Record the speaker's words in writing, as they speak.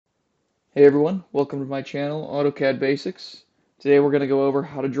Hey everyone, welcome to my channel, AutoCAD Basics. Today we're going to go over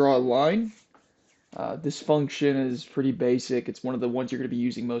how to draw a line. This function is pretty basic. It's one of the ones you're going to be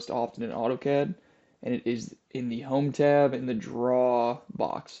using most often in AutoCAD, and it is in the Home tab in the Draw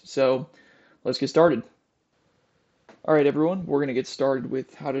box. So let's get started. Alright everyone, we're going to get started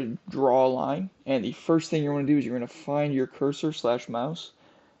with how to draw a line. And the first thing you're going to do is you're going to find your cursor slash mouse,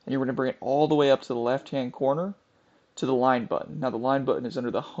 and you're going to bring it all the way up to the left-hand corner to the line button. Now the line button is under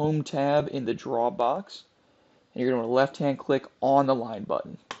the Home tab in the Draw box. And you're going to left-hand click on the line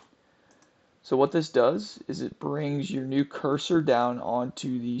button. So what this does is it brings your new cursor down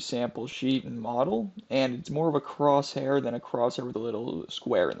onto the sample sheet and model, and it's more of a crosshair than a crosshair with a little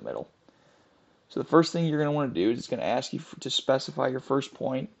square in the middle. So the first thing you're going to want to do is it's going to ask you to specify your first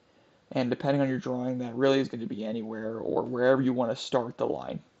point, and depending on your drawing, that really is going to be anywhere or wherever you want to start the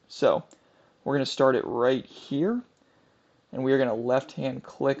line. So we're going to start it right here, and we are going to left-hand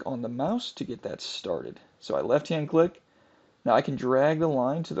click on the mouse to get that started. So I left-hand click. Now I can drag the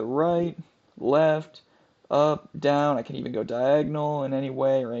line to the right, left, up, down. I can even go diagonal in any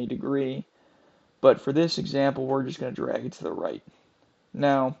way or any degree. But for this example, we're just going to drag it to the right.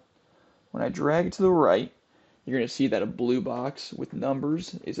 Now, when I drag it to the right, you're going to see that a blue box with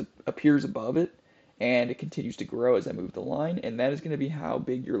numbers appears above it, and it continues to grow as I move the line, and that is going to be how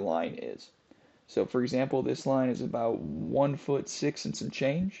big your line is. So for example, this line is about 1 foot 6 and some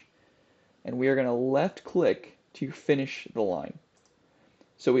change, and we are going to left click to finish the line.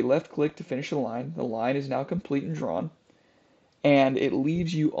 So we left click to finish the line. The line is now complete and drawn, and it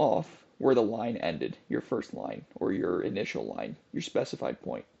leaves you off where the line ended, your first line or your initial line, your specified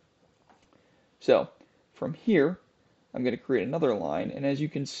point. So from here, I'm going to create another line, and as you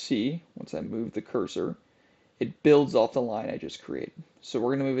can see, once I move the cursor, it builds off the line I just created. So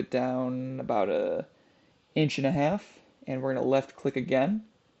we're going to move it down about an inch and a half, and we're going to left click again,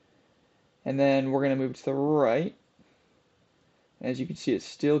 and then we're going to move to the right. As you can see, it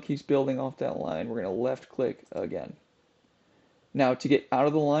still keeps building off that line. We're going to left click again. Now, to get out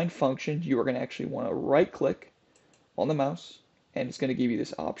of the line function, you are going to actually want to right click on the mouse, and it's going to give you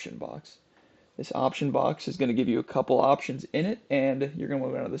this option box. This option box is going to give you a couple options in it, and you're going to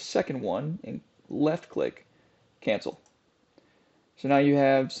move on to the second one and left click cancel. So now you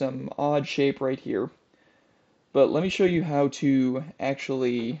have some odd shape right here. But let me show you how to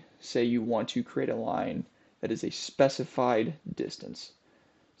actually say you want to create a line that is a specified distance.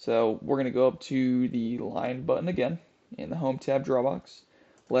 So we're going to go up to the line button again in the Home tab drawbox,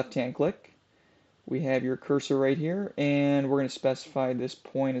 left-hand click. We have your cursor right here, and we're going to specify this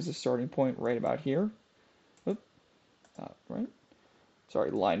point as a starting point right about here. Oop, right.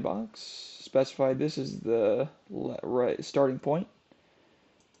 Sorry, line box. Specify this as the right starting point.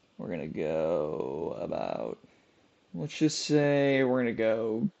 We're going to go about, let's just say we're going to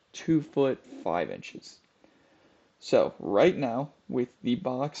go 2 foot 5 inches. So right now, with the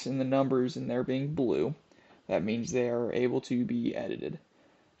box and the numbers in there being blue, that means they are able to be edited.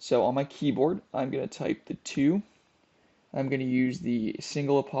 So on my keyboard, I'm going to type the 2. I'm going to use the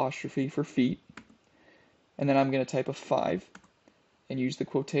single apostrophe for feet. And then I'm going to type a 5 and use the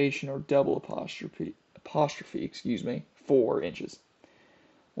quotation or double apostrophe, for inches.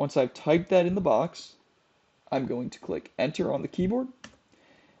 Once I've typed that in the box, I'm going to click enter on the keyboard.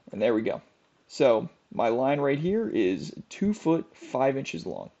 And there we go. So my line right here is 2 foot 5 inches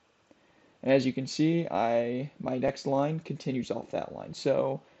long. And as you can see, my next line continues off that line.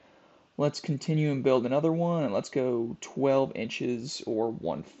 So let's continue and build another one, and let's go 12 inches or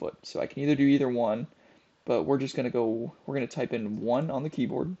 1 foot. So I can either do either one, but we're going to type in 1 on the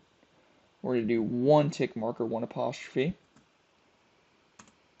keyboard. We're going to do 1 tick marker, 1 apostrophe.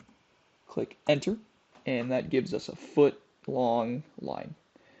 Click enter, and that gives us a foot long line.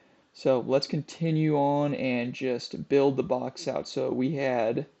 So let's continue on and just build the box out. So we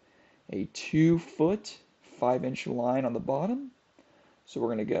had a 2 foot 5 inch line on the bottom. So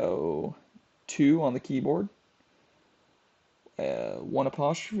we're going to go 2 on the keyboard, 1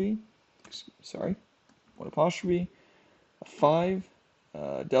 apostrophe, sorry, 1 apostrophe, a 5,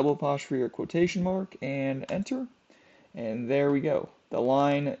 double apostrophe or quotation mark, and enter. And there we go. The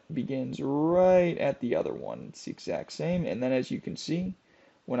line begins right at the other one. It's the exact same. And then as you can see,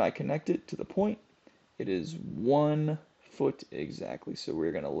 when I connect it to the point, it is 1 foot exactly. So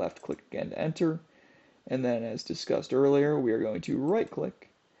we're going to left click again to enter. And then as discussed earlier, we are going to right click,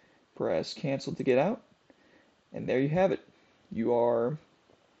 press cancel to get out. And there you have it. You have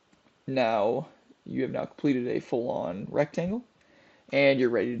now completed a full-on rectangle, and you're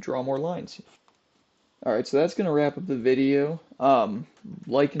ready to draw more lines. Alright, so that's going to wrap up the video.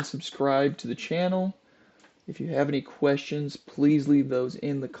 Like and subscribe to the channel. If you have any questions, please leave those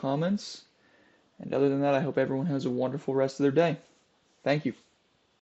in the comments. And other than that, I hope everyone has a wonderful rest of their day. Thank you.